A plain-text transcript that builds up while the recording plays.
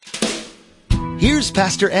Here's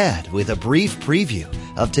Pastor Ed with a brief preview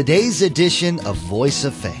of today's edition of Voice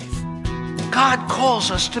of Faith. God calls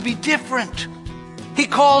us to be different. He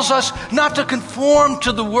calls us not to conform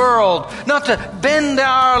to the world, not to bend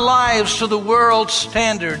our lives to the world's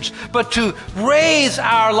standards, but to raise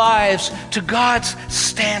our lives to God's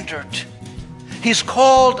standard. He's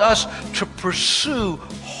called us to pursue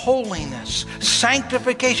holiness,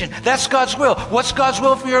 sanctification. That's God's will. What's God's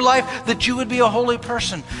will for your life? That you would be a holy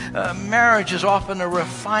person. Marriage is often a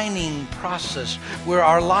refining process where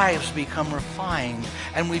our lives become refined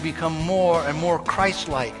and we become more and more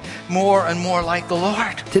Christ-like, more and more like the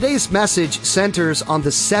Lord. Today's message centers on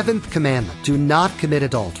the seventh commandment, do not commit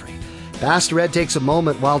adultery. Pastor Ed takes a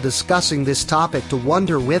moment while discussing this topic to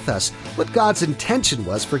wonder with us what God's intention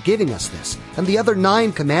was for giving us this and the other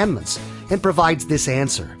 9 commandments, and provides this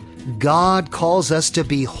answer. God calls us to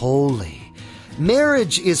be holy.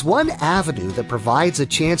 Marriage is one avenue that provides a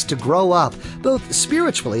chance to grow up, both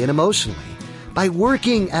spiritually and emotionally. By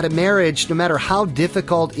working at a marriage, no matter how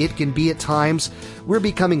difficult it can be at times, we're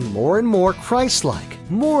becoming more and more Christ-like,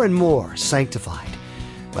 more and more sanctified.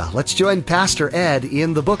 Well, let's join Pastor Ed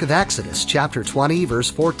in the book of Exodus, chapter 20, verse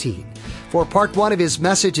 14, for part 1 of his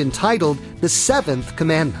message entitled, The Seventh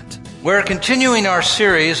Commandment. We're continuing our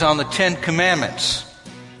series on the 10 Commandments.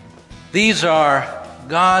 These are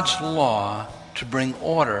God's law to bring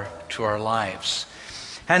order to our lives.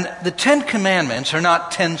 And the 10 Commandments are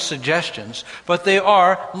not 10 suggestions, but they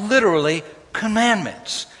are literally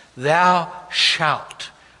commandments. Thou shalt.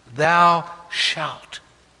 Thou shalt.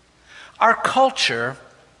 Our culture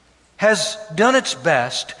has done its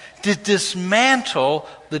best to dismantle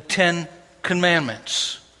the 10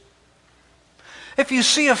 Commandments. If you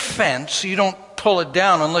see a fence, you don't pull it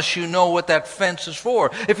down unless you know what that fence is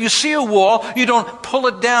for. If you see a wall, you don't pull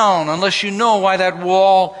it down unless you know why that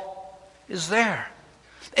wall is there.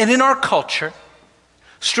 And in our culture,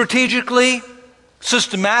 strategically,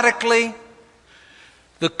 systematically,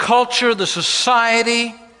 the culture, the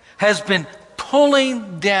society has been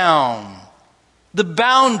pulling down the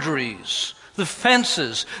boundaries, the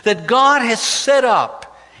fences that God has set up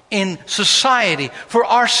in society for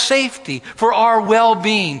our safety, for our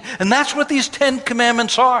well-being. And that's what these 10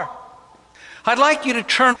 commandments are. I'd like you to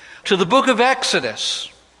turn to the book of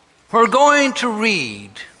Exodus. We're going to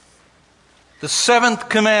read the 7th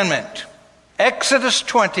commandment. Exodus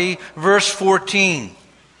 20, verse 14.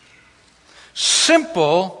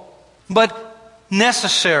 Simple, but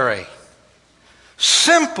necessary.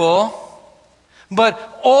 Simple,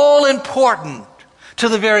 but all important to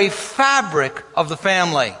the very fabric of the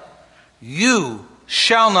family. You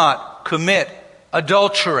shall not commit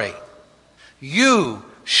adultery. You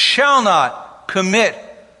shall not commit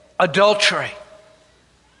adultery.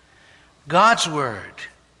 God's word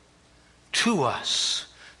to us,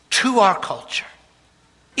 to our culture.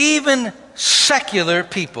 Even secular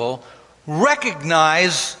people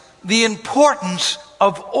recognize the importance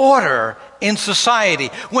of order in society.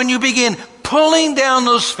 When you begin pulling down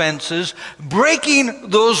those fences, breaking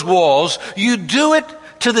those walls, you do it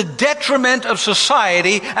to the detriment of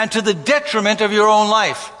society and to the detriment of your own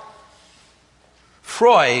life.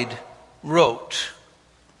 Freud wrote,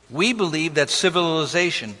 "We believe that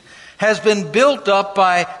civilization has been built up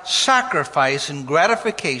by sacrifice and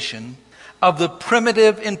gratification of the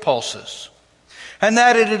primitive impulses, and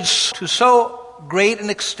that it is to so great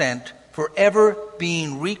an extent forever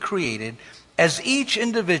being recreated as each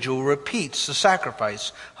individual repeats the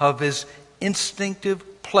sacrifice of his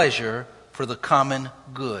instinctive pleasure for the common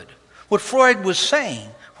good." What Freud was saying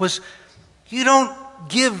was, you don't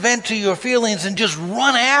give vent to your feelings and just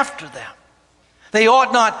run after them. They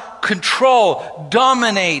ought not control,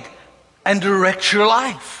 dominate, and direct your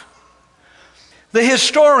life. The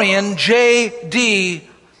historian J.D.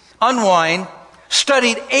 Unwin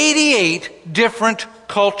studied 88 different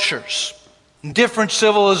cultures, different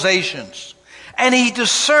civilizations. And he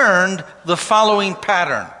discerned the following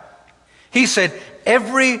pattern. He said,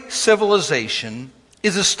 every civilization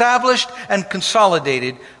is established and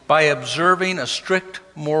consolidated by observing a strict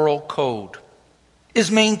moral code, is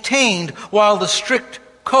maintained while the strict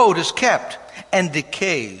code is kept, and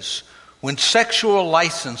decays when sexual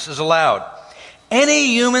license is allowed. Any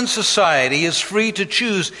human society is free to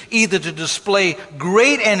choose either to display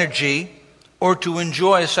great energy or to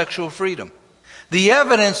enjoy sexual freedom. The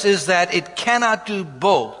evidence is that it cannot do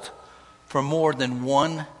both for more than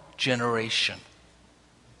one generation.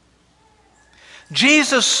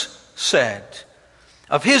 Jesus said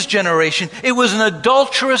of his generation, it was an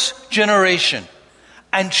adulterous generation.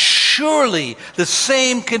 And surely the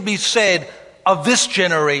same can be said of this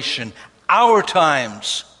generation, our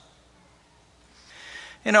times.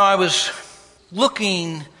 You know, I was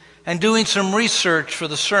looking and doing some research for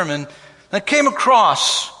the sermon, I came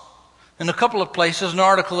across in a couple of places an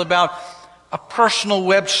article about a personal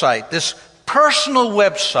website. This personal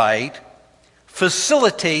website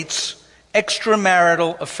facilitates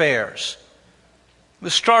extramarital affairs. It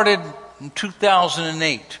was started in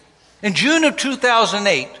 2008. In June of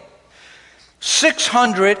 2008,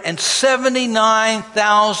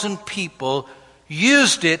 679,000 people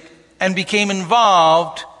used it and became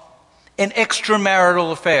involved in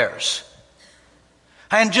extramarital affairs.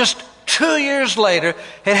 And just 2 years later,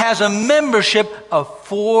 it has a membership of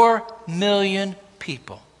 4 million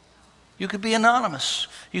people. You could be anonymous.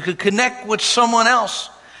 You could connect with someone else,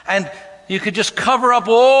 and you could just cover up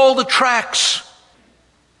all the tracks.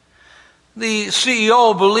 The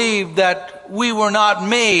CEO believed that we were not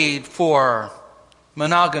made for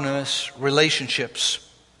monogamous relationships.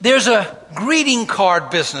 There's a greeting card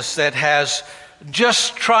business that has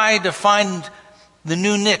just tried to find the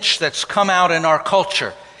new niche that's come out in our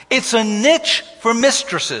culture. It's a niche for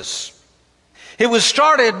mistresses. It was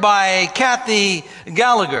started by Kathy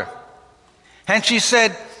Gallagher. And she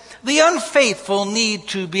said, the unfaithful need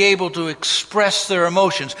to be able to express their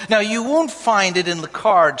emotions. Now, you won't find it in the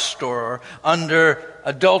card store under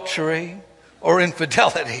adultery or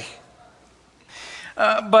infidelity.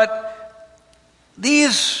 But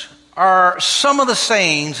these are some of the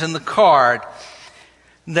sayings in the card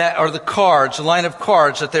that are the line of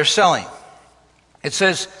cards that they're selling. It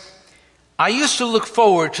says, I used to look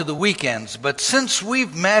forward to the weekends, but since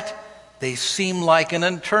we've met, they seem like an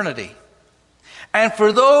eternity. And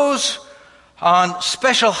for those on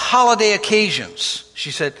special holiday occasions,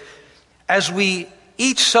 she said, as we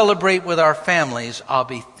each celebrate with our families, I'll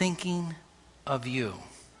be thinking of you.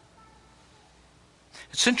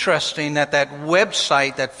 It's interesting that that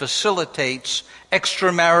website that facilitates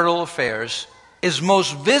extramarital affairs is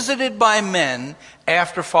most visited by men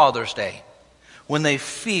after Father's Day, when they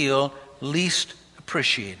feel least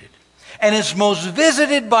appreciated. And is most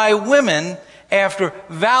visited by women after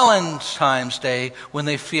Valentine's Day, when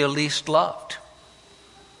they feel least loved.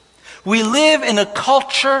 We live in a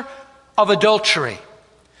culture of adultery,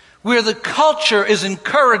 where the culture is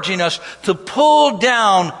encouraging us to pull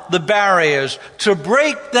down the barriers, to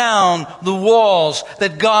break down the walls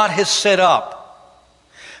that God has set up.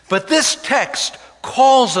 But this text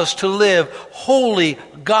calls us to live holy,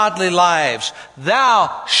 godly lives.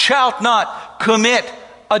 Thou shalt not commit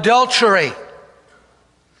adultery.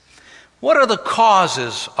 What are the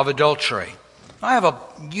causes of adultery? I have a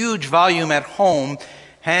huge volume at home,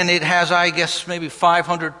 and it has, I guess, maybe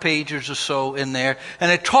 500 pages or so in there.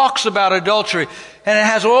 And it talks about adultery. And it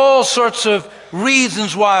has all sorts of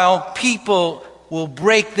reasons why people will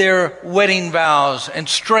break their wedding vows and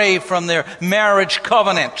stray from their marriage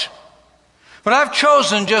covenant. But I've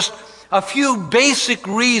chosen just a few basic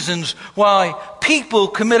reasons why people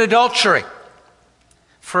commit adultery.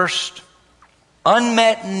 First,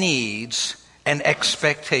 unmet needs and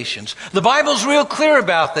expectations. The Bible's real clear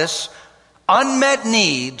about this. Unmet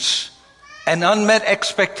needs and unmet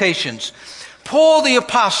expectations. Paul the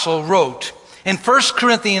Apostle wrote in 1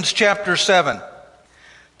 Corinthians chapter 7,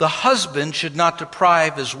 the husband should not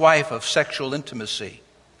deprive his wife of sexual intimacy,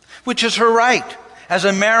 which is her right as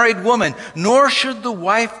a married woman, nor should the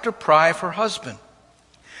wife deprive her husband.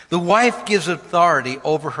 The wife gives authority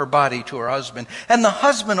over her body to her husband, and the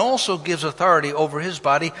husband also gives authority over his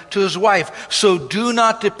body to his wife. So do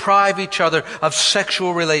not deprive each other of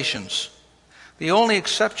sexual relations. The only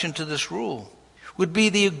exception to this rule would be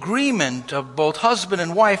the agreement of both husband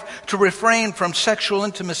and wife to refrain from sexual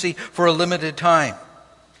intimacy for a limited time,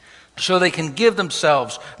 so they can give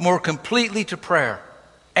themselves more completely to prayer.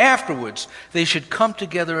 Afterwards, they should come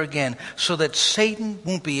together again so that Satan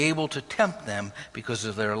won't be able to tempt them because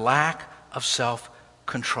of their lack of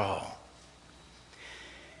self-control.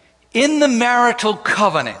 In the marital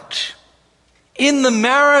covenant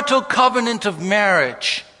of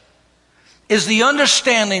marriage, is the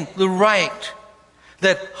understanding, the right,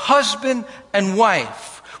 that husband and wife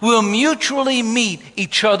will mutually meet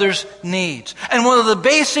each other's needs. And one of the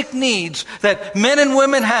basic needs that men and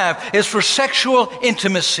women have is for sexual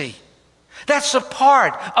intimacy. That's a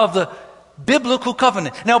part of the biblical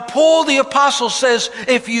covenant. Now, Paul the Apostle says,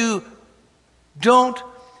 if you don't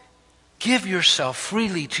give yourself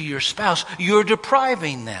freely to your spouse, you're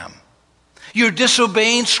depriving them. You're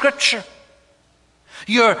disobeying Scripture.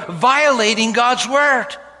 You're violating God's Word.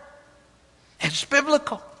 It's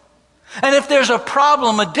biblical. And if there's a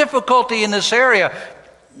problem, a difficulty in this area,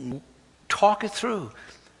 talk it through.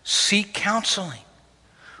 Seek counseling.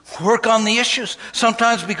 Work on the issues.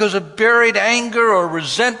 Sometimes because of buried anger or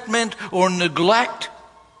resentment or neglect.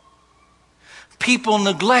 people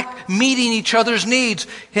neglect meeting each other's needs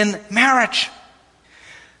in marriage.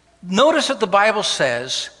 Notice that the Bible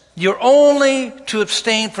says you're only to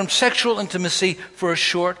abstain from sexual intimacy for a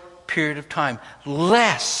short period of time,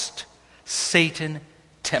 lest Satan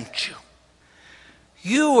tempt you.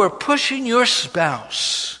 You are pushing your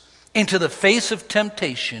spouse into the face of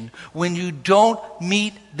temptation when you don't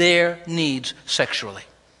meet their needs sexually.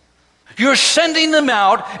 You're sending them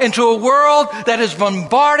out into a world that is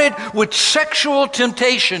bombarded with sexual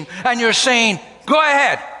temptation, and you're saying, go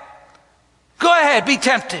ahead, be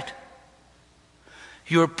tempted.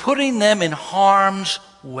 You're putting them in harm's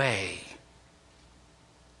way.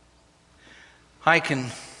 I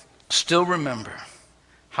can still remember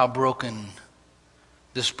how broken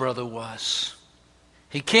this brother was.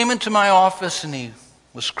 He came into my office and he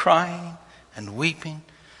was crying and weeping.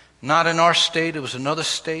 Not in our state, it was another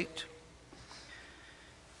state.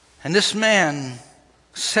 And this man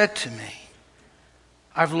said to me,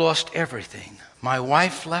 I've lost everything. My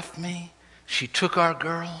wife left me. She took our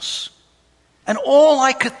girls. And all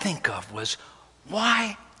I could think of was,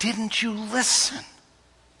 why didn't you listen?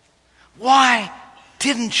 Why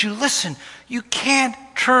didn't you listen? You can't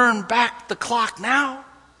turn back the clock now.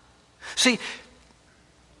 See,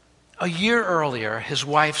 a year earlier, his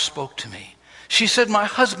wife spoke to me. She said, my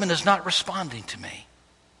husband is not responding to me.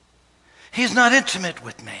 He's not intimate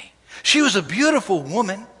with me. She was a beautiful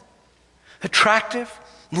woman, attractive,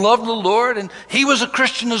 loved the Lord, and he was a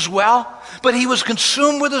Christian as well, but he was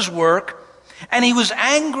consumed with his work, and he was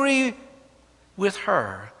angry with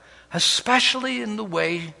her, especially in the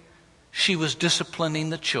way she was disciplining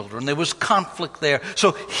the children. There was conflict there.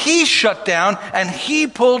 So he shut down and he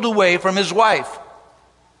pulled away from his wife.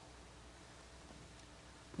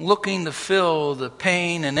 Looking to fill the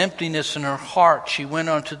pain and emptiness in her heart, she went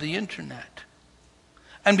onto the internet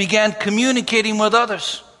and began communicating with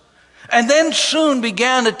others. And then soon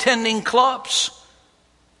began attending clubs.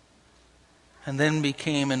 And then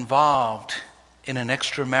became involved in an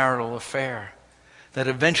extramarital affair that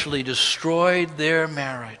eventually destroyed their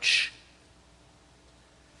marriage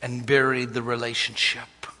and buried the relationship.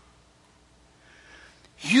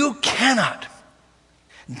 You cannot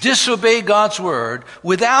disobey God's word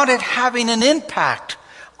without it having an impact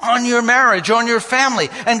on your marriage, on your family.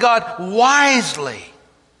 And God wisely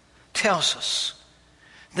tells us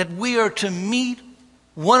that we are to meet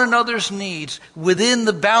one another's needs within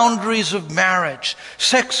the boundaries of marriage.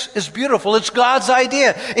 Sex is beautiful. It's God's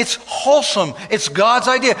idea. It's wholesome. It's God's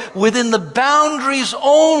idea within the boundaries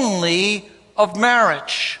only of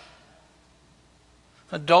marriage.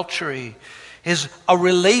 Adultery is a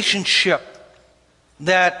relationship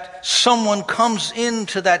that someone comes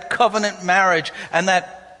into that covenant marriage and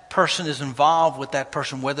that person is involved with that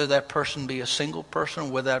person, whether that person be a single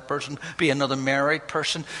person, whether that person be another married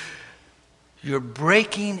person. You're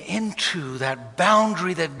breaking into that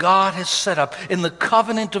boundary that God has set up in the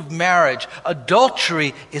covenant of marriage.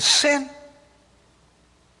 Adultery is sin.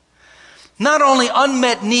 Not only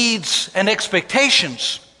unmet needs and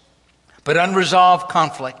expectations, but unresolved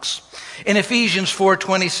conflicts. In Ephesians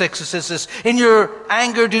 4:26 it says this, in your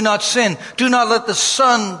anger do not sin. Do not let the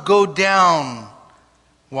sun go down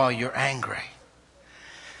while you're angry.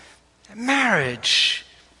 Marriage,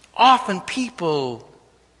 often people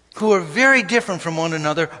who are very different from one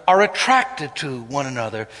another are attracted to one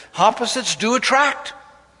another. Opposites do attract.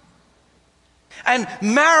 And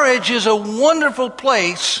marriage is a wonderful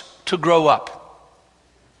place to grow up.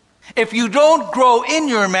 If you don't grow in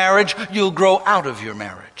your marriage, you'll grow out of your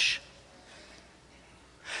marriage.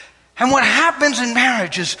 And what happens in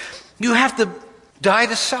marriage is you have to die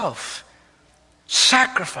to self,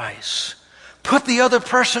 sacrifice, put the other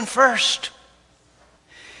person first.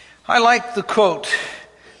 I like the quote,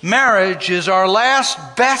 marriage is our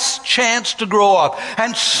last best chance to grow up.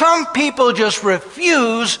 And some people just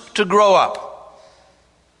refuse to grow up.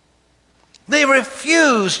 They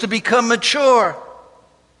refuse to become mature.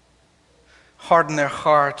 Harden their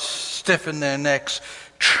hearts, stiffen their necks,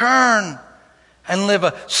 turn and live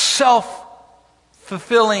a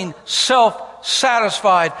self-fulfilling,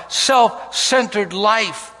 self-satisfied, self-centered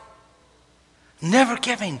life. Never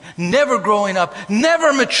giving, never growing up,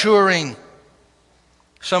 never maturing.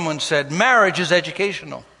 Someone said, marriage is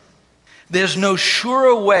educational. There's no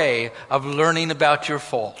surer way of learning about your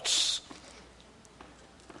faults.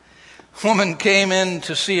 A woman came in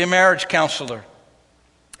to see a marriage counselor,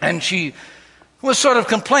 and she was sort of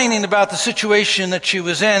complaining about the situation that she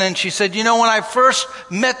was in. And she said, you know, when I first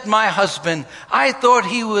met my husband, I thought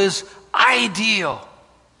he was ideal.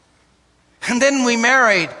 And then we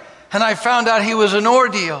married, and I found out he was an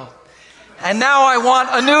ordeal. And now I want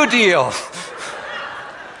a new deal.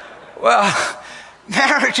 Well,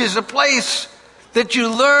 Marriage is a place that you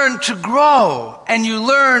learn to grow and you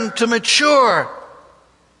learn to mature.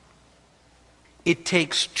 It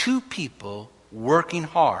takes two people working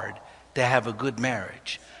hard to have a good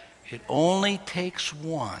marriage. It only takes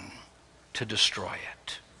one to destroy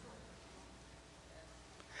it.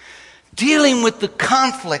 Dealing with the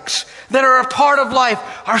conflicts that are a part of life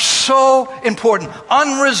are so important.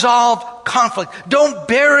 Unresolved conflict. Don't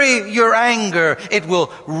bury your anger. It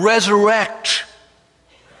will resurrect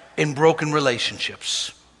in broken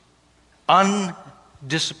relationships.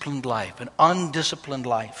 Undisciplined life. An undisciplined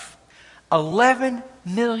life. 11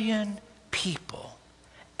 million people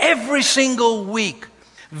every single week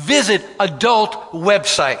visit adult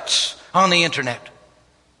websites on the internet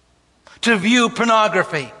to view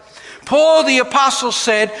pornography. Paul the Apostle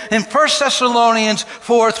said in 1 Thessalonians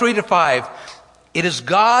 4, 3-5, it is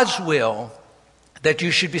God's will that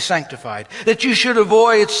you should be sanctified, that you should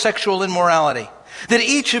avoid sexual immorality, that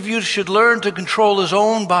each of you should learn to control his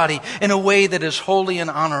own body in a way that is holy and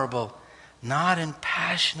honorable, not in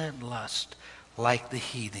passionate lust like the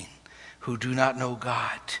heathen who do not know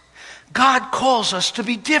God. God calls us to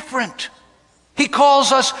be different. He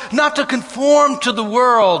calls us not to conform to the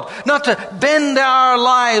world, not to bend our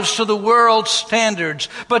lives to the world's standards,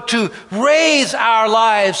 but to raise our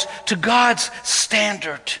lives to God's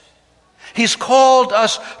standard. He's called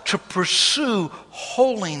us to pursue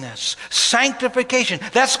holiness, sanctification.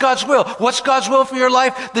 That's God's will. What's God's will for your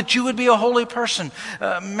life? That you would be a holy person.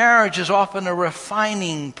 Marriage is often a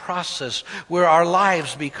refining process where our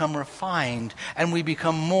lives become refined and we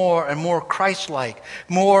become more and more Christ-like,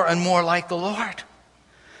 more and more like the Lord.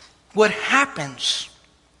 What happens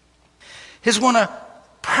is when a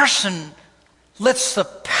person lets the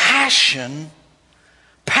passionate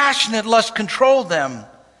lust control them,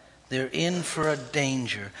 they're in for a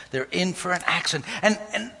danger. They're in for an accident.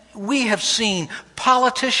 And we have seen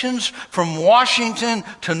politicians from Washington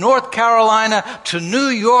to North Carolina to New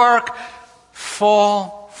York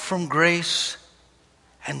fall from grace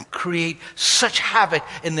and create such havoc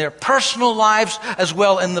in their personal lives as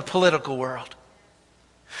well in the political world.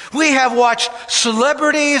 We have watched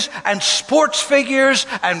celebrities and sports figures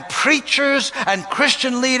and preachers and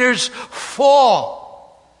Christian leaders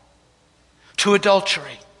fall to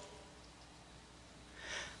adultery.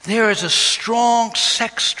 There is a strong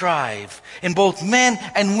sex drive in both men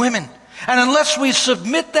and women. And unless we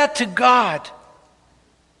submit that to God,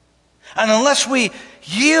 and unless we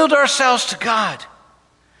yield ourselves to God,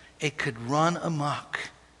 it could run amok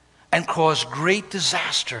and cause great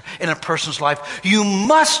disaster in a person's life. You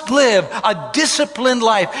must live a disciplined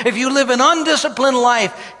life. If you live an undisciplined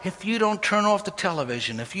life, if you don't turn off the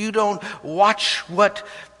television, if you don't watch what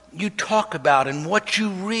you talk about and what you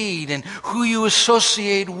read and who you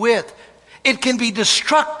associate with, it can be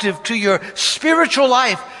destructive to your spiritual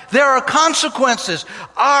life. There are consequences.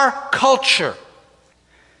 Our culture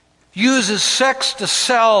uses sex to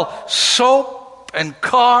sell soap and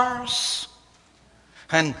cars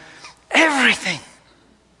and everything.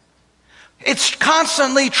 It's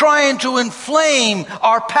constantly trying to inflame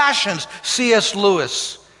our passions. C.S.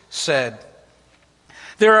 Lewis said,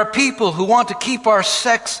 there are people who want to keep our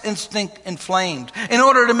sex instinct inflamed in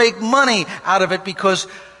order to make money out of it, because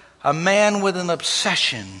a man with an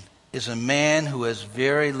obsession is a man who has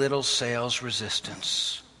very little sales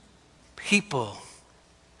resistance. People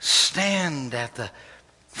stand at the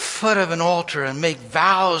foot of an altar and make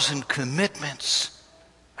vows and commitments,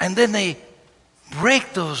 and then they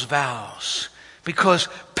break those vows because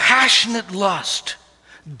passionate lust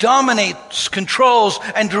dominates, controls,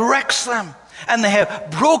 and directs them. And they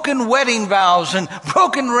have broken wedding vows and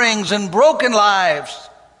broken rings and broken lives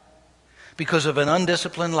because of an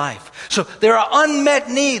undisciplined life. So there are unmet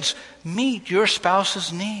needs. Meet your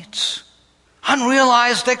spouse's needs.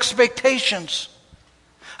 Unrealized expectations.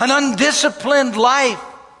 An undisciplined life.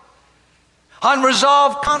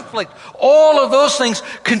 Unresolved conflict. All of those things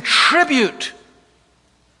contribute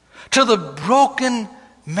to the broken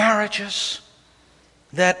marriages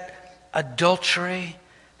that adultery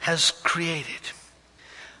has created.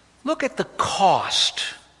 Look at the cost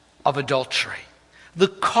of adultery. The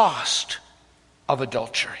cost of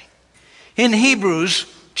adultery. In Hebrews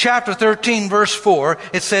chapter 13, verse 4,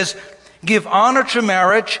 it says, give honor to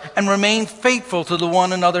marriage and remain faithful to the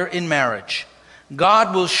one another in marriage.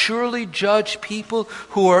 God will surely judge people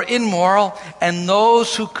who are immoral and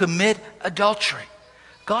those who commit adultery.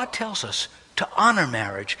 God tells us to honor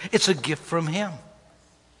marriage. It's a gift from Him.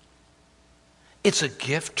 It's a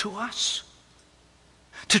gift to us.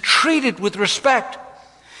 To treat it with respect.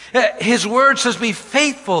 His word says, be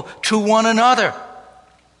faithful to one another.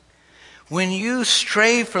 When you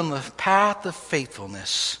stray from the path of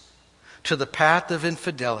faithfulness to the path of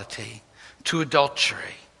infidelity, to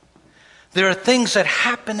adultery, there are things that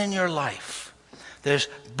happen in your life. There's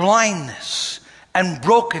blindness and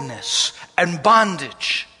brokenness and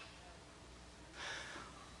bondage.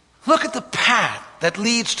 Look at the path that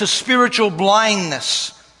leads to spiritual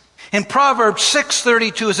blindness. In Proverbs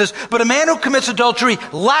 6:32 it says, "But a man who commits adultery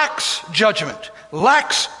lacks judgment."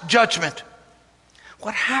 Lacks judgment.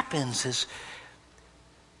 What happens is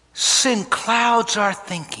sin clouds our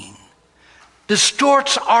thinking,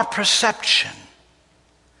 distorts our perception.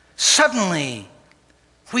 Suddenly,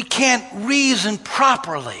 we can't reason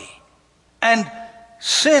properly. And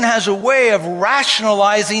sin has a way of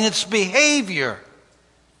rationalizing its behavior.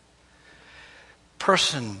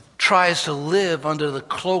 Person tries to live under the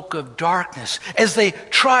cloak of darkness as they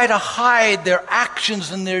try to hide their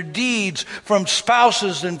actions and their deeds from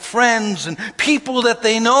spouses and friends and people that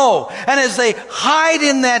they know. And as they hide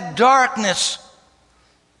in that darkness,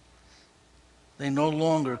 they no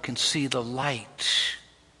longer can see the light.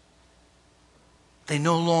 They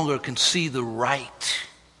no longer can see the right.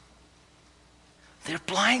 They're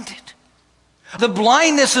blinded. The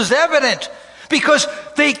blindness is evident because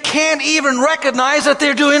they can't even recognize that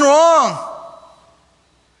they're doing wrong.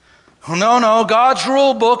 Oh, no, God's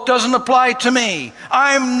rule book doesn't apply to me.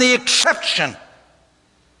 I'm the exception.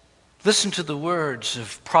 Listen to the words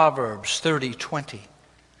of Proverbs 30:20.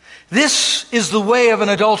 "This is the way of an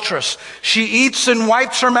adulteress. She eats and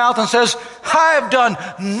wipes her mouth and says, 'I've done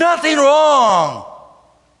nothing wrong.'"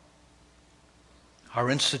 Our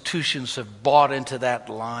institutions have bought into that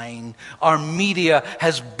line. Our media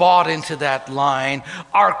has bought into that line.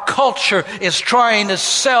 Our culture is trying to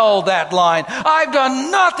sell that line. I've done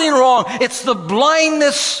nothing wrong. It's the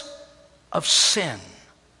blindness of sin.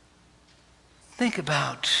 Think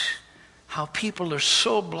about how people are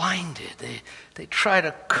so blinded. They try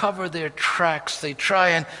to cover their tracks. They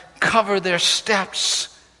try and cover their steps.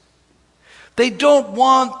 They don't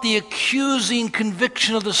want the accusing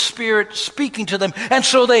conviction of the Spirit speaking to them, and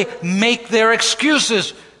so they make their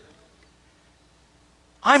excuses.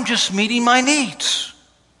 I'm just meeting my needs.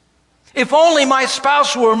 If only my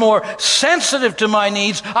spouse were more sensitive to my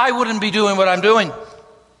needs, I wouldn't be doing what I'm doing.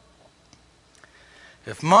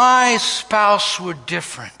 If my spouse were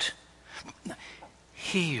different,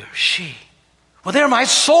 he or she, well, they're my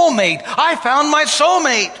soulmate. I found my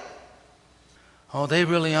soulmate. Oh, they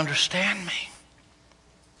really understand me.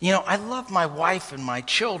 You know, I love my wife and my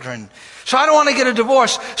children, so I don't want to get a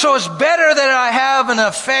divorce. So it's better that I have an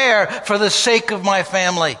affair for the sake of my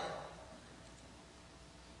family.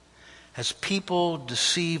 As people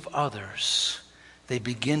deceive others, they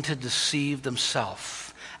begin to deceive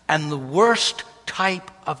themselves. And the worst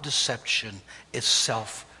type of deception is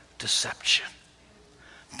self-deception.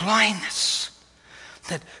 Blindness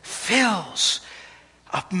that fills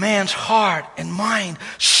a man's heart and mind,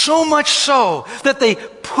 so much so that they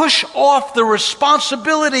push off the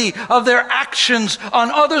responsibility of their actions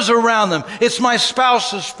on others around them. It's my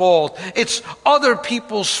spouse's fault. It's other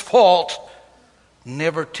people's fault.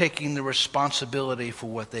 Never taking the responsibility for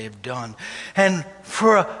what they have done. And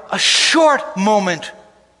for a short moment,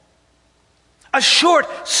 a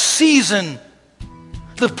short season,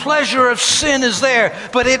 the pleasure of sin is there,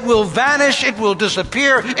 but it will vanish, it will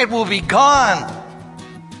disappear, it will be gone.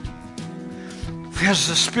 There's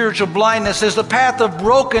the spiritual blindness. There's the path of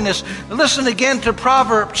brokenness. Listen again to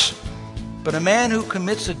Proverbs. But a man who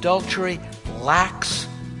commits adultery lacks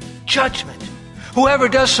judgment. Whoever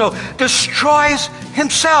does so destroys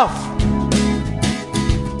himself.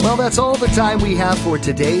 Well, that's all the time we have for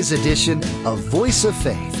today's edition of Voice of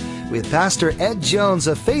Faith with Pastor Ed Jones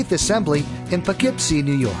of Faith Assembly in Poughkeepsie,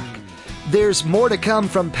 New York. There's more to come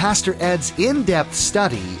from Pastor Ed's in-depth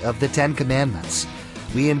study of the Ten Commandments.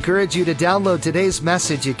 We encourage you to download today's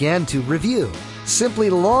message again to review. Simply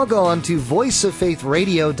log on to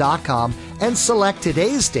voiceoffaithradio.com and select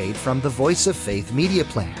today's date from the Voice of Faith media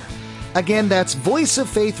player. Again, that's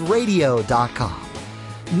voiceoffaithradio.com.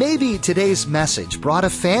 Maybe today's message brought a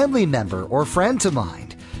family member or friend to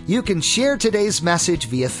mind. You can share today's message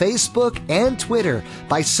via Facebook and Twitter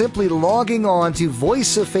by simply logging on to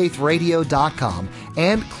voiceoffaithradio.com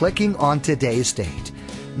and clicking on today's date.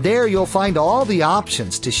 There you'll find all the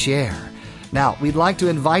options to share. Now, we'd like to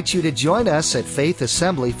invite you to join us at Faith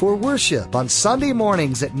Assembly for worship on Sunday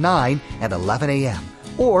mornings at 9 and 11 a.m.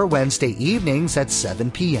 or Wednesday evenings at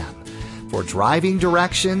 7 p.m. For driving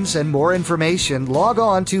directions and more information, log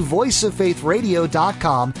on to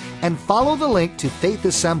voiceoffaithradio.com and follow the link to Faith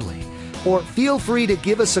Assembly. Or feel free to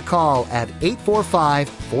give us a call at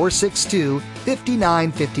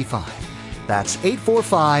 845-462-5955. That's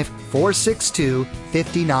 845-462-5955.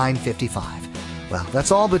 462-5955. Well,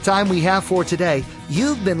 that's all the time we have for today.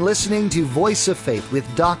 You've been listening to Voice of Faith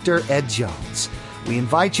with Dr. Ed Jones. We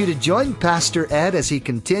invite you to join Pastor Ed as he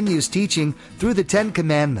continues teaching through the Ten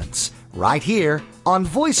Commandments, right here on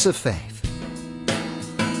Voice of Faith.